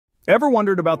Ever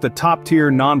wondered about the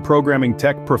top-tier non-programming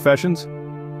tech professions?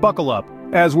 Buckle up,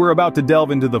 as we're about to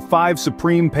delve into the 5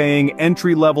 supreme-paying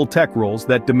entry-level tech roles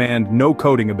that demand no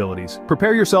coding abilities.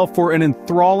 Prepare yourself for an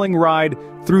enthralling ride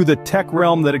through the tech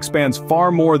realm that expands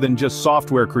far more than just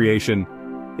software creation.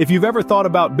 If you've ever thought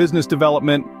about business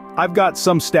development, I've got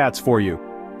some stats for you.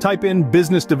 Type in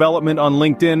business development on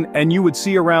LinkedIn and you would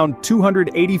see around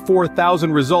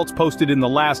 284,000 results posted in the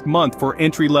last month for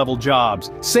entry-level jobs.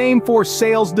 Same for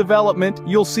sales development,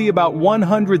 you'll see about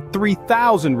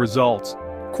 103,000 results.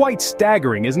 Quite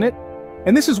staggering, isn't it?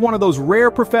 And this is one of those rare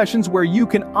professions where you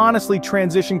can honestly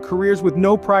transition careers with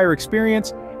no prior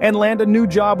experience and land a new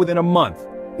job within a month.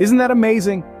 Isn't that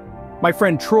amazing? My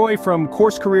friend Troy from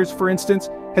Course Careers, for instance,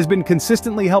 has been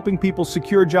consistently helping people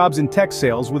secure jobs in tech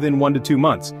sales within 1 to 2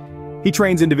 months. He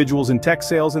trains individuals in tech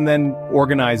sales and then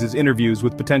organizes interviews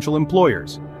with potential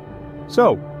employers.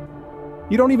 So,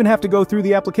 you don't even have to go through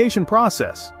the application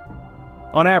process.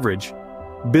 On average,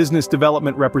 business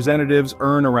development representatives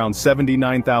earn around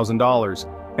 $79,000,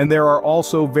 and there are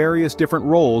also various different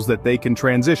roles that they can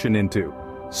transition into.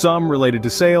 Some related to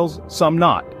sales, some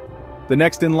not. The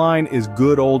next in line is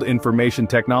good old information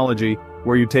technology,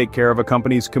 where you take care of a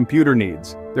company's computer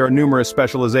needs. There are numerous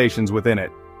specializations within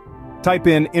it. Type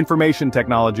in information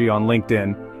technology on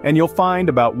LinkedIn, and you'll find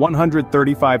about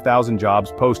 135,000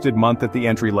 jobs posted month at the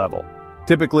entry level.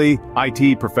 Typically,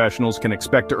 IT professionals can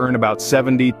expect to earn about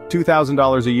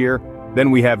 $72,000 a year.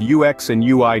 Then we have UX and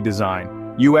UI design.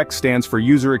 UX stands for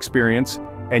user experience,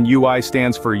 and UI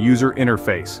stands for user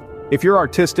interface. If you're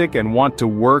artistic and want to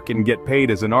work and get paid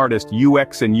as an artist,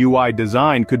 UX and UI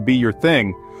design could be your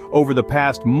thing. Over the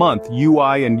past month,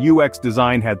 UI and UX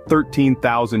design had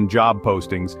 13,000 job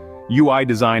postings, UI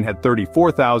design had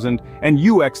 34,000, and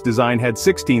UX design had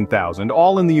 16,000,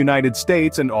 all in the United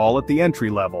States and all at the entry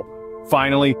level.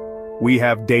 Finally, we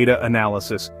have data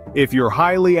analysis. If you're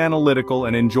highly analytical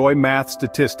and enjoy math,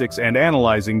 statistics, and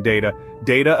analyzing data,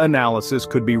 data analysis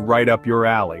could be right up your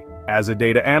alley. As a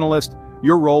data analyst,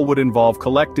 your role would involve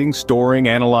collecting, storing,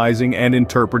 analyzing, and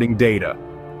interpreting data.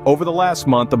 Over the last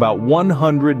month, about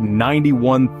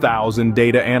 191,000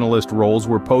 data analyst roles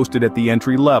were posted at the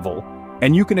entry level,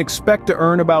 and you can expect to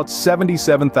earn about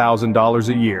 $77,000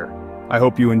 a year. I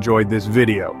hope you enjoyed this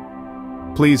video.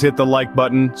 Please hit the like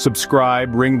button,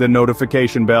 subscribe, ring the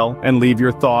notification bell, and leave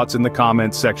your thoughts in the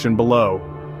comments section below.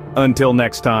 Until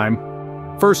next time.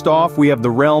 First off, we have the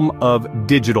realm of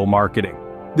digital marketing.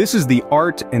 This is the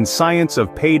art and science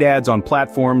of paid ads on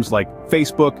platforms like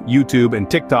Facebook, YouTube, and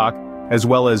TikTok, as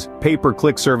well as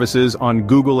pay-per-click services on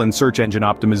Google and search engine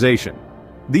optimization.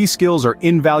 These skills are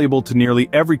invaluable to nearly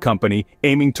every company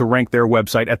aiming to rank their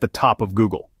website at the top of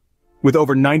Google. With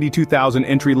over 92,000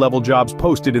 entry-level jobs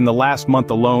posted in the last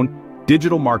month alone,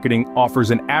 digital marketing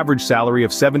offers an average salary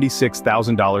of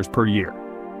 $76,000 per year.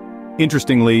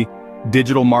 Interestingly,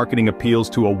 digital marketing appeals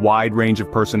to a wide range of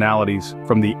personalities,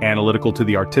 from the analytical to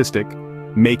the artistic,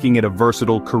 making it a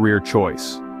versatile career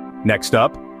choice. Next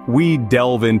up, we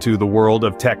delve into the world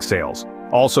of tech sales,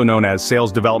 also known as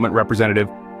sales development representative,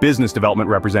 business development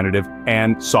representative,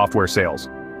 and software sales.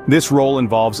 This role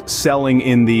involves selling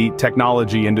in the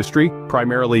technology industry,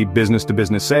 primarily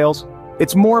business-to-business sales.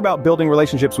 It's more about building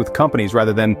relationships with companies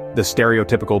rather than the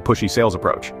stereotypical pushy sales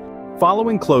approach.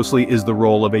 Following closely is the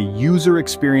role of a user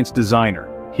experience designer.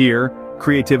 Here,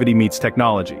 creativity meets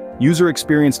technology. User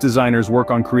experience designers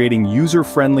work on creating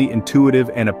user-friendly, intuitive,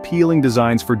 and appealing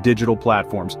designs for digital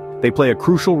platforms. They play a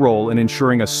crucial role in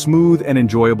ensuring a smooth and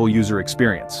enjoyable user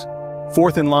experience.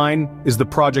 Fourth in line is the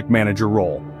project manager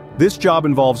role. This job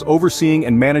involves overseeing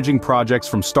and managing projects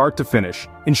from start to finish,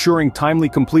 ensuring timely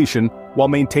completion while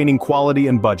maintaining quality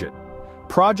and budget.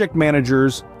 Project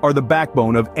managers are the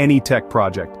backbone of any tech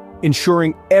project,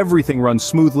 ensuring everything runs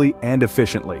smoothly and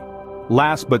efficiently.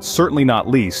 Last but certainly not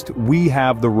least, we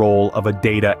have the role of a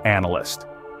data analyst.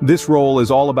 This role is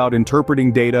all about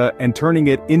interpreting data and turning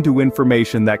it into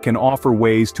information that can offer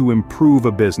ways to improve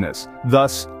a business,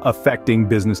 thus affecting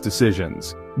business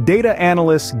decisions. Data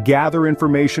analysts gather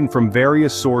information from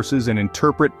various sources and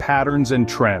interpret patterns and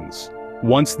trends.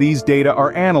 Once these data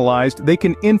are analyzed, they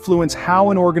can influence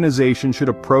how an organization should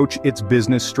approach its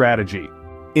business strategy.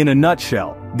 In a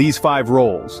nutshell, these 5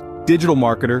 roles, digital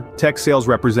marketer, tech sales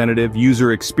representative,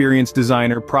 user experience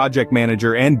designer, project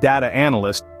manager, and data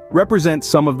analyst, represent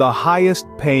some of the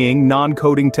highest-paying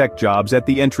non-coding tech jobs at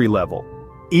the entry level.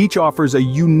 Each offers a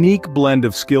unique blend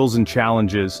of skills and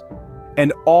challenges,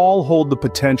 and all hold the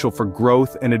potential for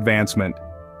growth and advancement.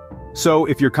 So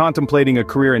if you're contemplating a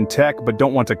career in tech but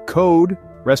don't want to code,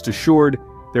 rest assured,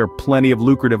 there are plenty of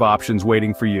lucrative options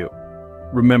waiting for you.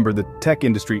 Remember, the tech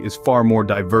industry is far more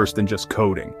diverse than just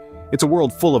coding. It's a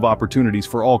world full of opportunities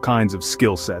for all kinds of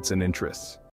skill sets and interests.